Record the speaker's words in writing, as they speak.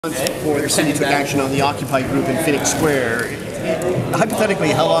Before the city took action on the Occupy group in Phoenix Square,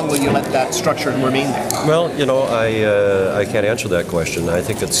 hypothetically, how long will you let that structure remain there? Well, I can't answer that question. I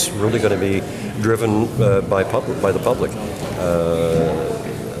think it's really going to be driven by the public.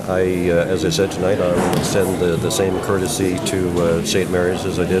 As I said tonight, I'll extend the same courtesy to St. Mary's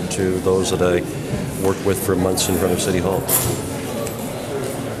as I did to those that I worked with for months in front of City Hall.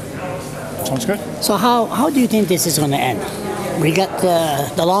 Sounds good. So how do you think this is going to end? We got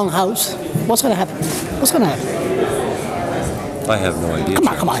the Longhouse. What's going to happen? What's going to happen? I have no idea.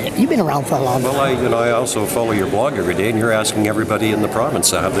 Come on. You've been around for a long time. Well, I also follow your blog every day, and you're asking everybody in the province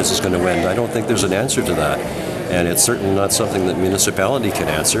how this is going to end. I don't think there's an answer to that, and it's certainly not something that municipality can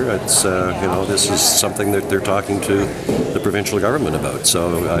answer. It's this is something that they're talking to the provincial government about.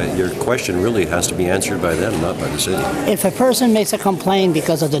 So your question really has to be answered by them, not by the city. If a person makes a complaint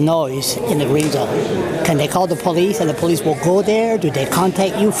because of the noise in the green zone, can they call the police and the police will go there? Do they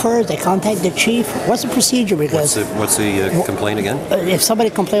contact you first? They contact the chief? What's the procedure? Because what's the complaint again? If somebody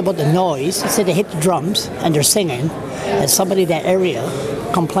complains about the noise, say they hit the drums and they're singing, and somebody in that area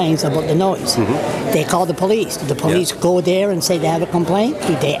complains about the noise, they call the police. Do the police go there and say they have a complaint?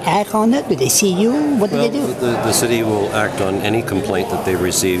 Do they act on it? Do they see you? What do they do? The city will act on any complaint that they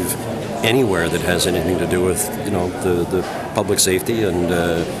receive anywhere that has anything to do with the public safety, and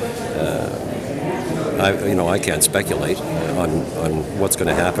I can't speculate on what's going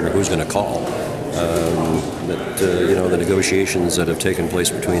to happen or who's going to call. The negotiations that have taken place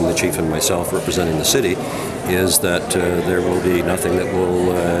between the chief and myself representing the city is that there will be nothing that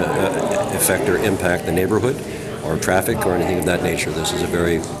will affect or impact the neighborhood or traffic or anything of that nature. This is a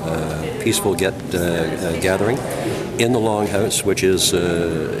very peaceful gathering in the Longhouse, which is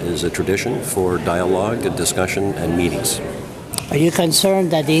a tradition for dialogue and discussion and meetings. Are you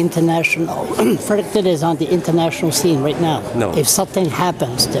concerned that the international, Fredericton is on the international scene right now? No. If something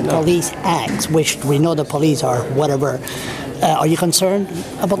happens, the police acts, which we know the police are whatever. Are you concerned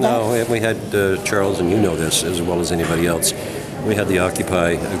about that? No, we had, Charles, and you know this as well as anybody else, we had the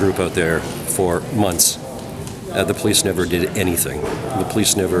Occupy group out there for months. The police never did anything. The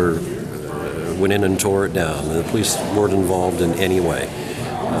police never went in and tore it down. The police weren't involved in any way.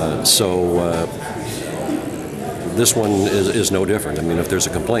 This one is no different. I mean, if there's a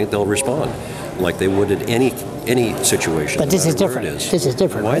complaint, they'll respond like they would in any situation. But this is different. This is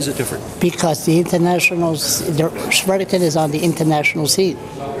different. Why is it different? Because the Fredericton is on the international scene.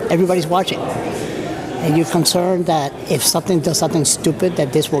 Everybody's watching. And you're concerned that if something does something stupid,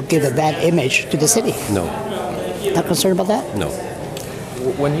 that this will give a bad image to the city? No. Not concerned about that? No.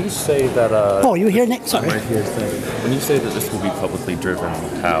 When you say that... oh, you here, Nick? Sorry. I'm right here. When you say that this will be publicly driven,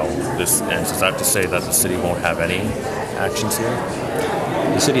 how this ends, is that to say that the city won't have any actions here?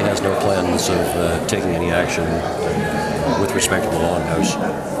 The city has no plans of taking any action with respect to the Longhouse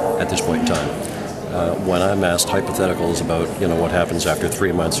at this point in time. When I'm asked hypotheticals about, what happens after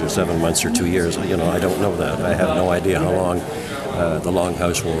 3 months or 7 months or 2 years, I don't know that. I have no idea how long the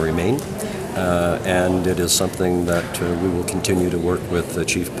Longhouse will remain. And it is something that we will continue to work with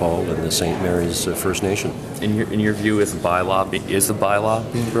Chief Paul and the St. Mary's First Nation. In your view, is the bylaw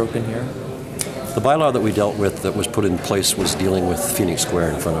being broken here? The bylaw that we dealt with that was put in place was dealing with Phoenix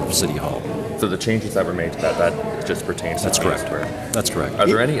Square in front of City Hall. So the changes that were made to that just pertains to Phoenix Square? That's correct. Are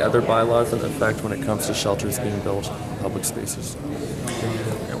there any other bylaws in effect when it comes to shelters being built in public spaces?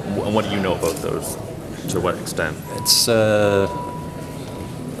 And what do you know about those? To what extent? It's...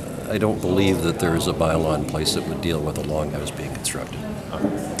 I don't believe that there is a bylaw in place that would deal with a Longhouse being constructed.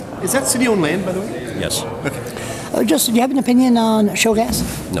 Is that city-owned land, by the way? Yes. Okay. Do you have an opinion on show gas?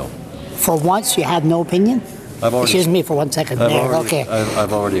 No. For once, you have no opinion? Excuse me for 1 second.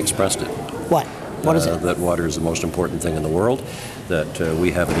 I've already expressed it. What? What is it? That water is the most important thing in the world, that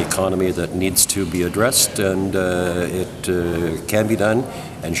we have an economy that needs to be addressed, and it can be done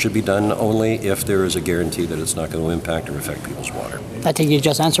and should be done only if there is a guarantee that it's not going to impact or affect people's water. I think you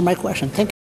just answered my question. Thank you.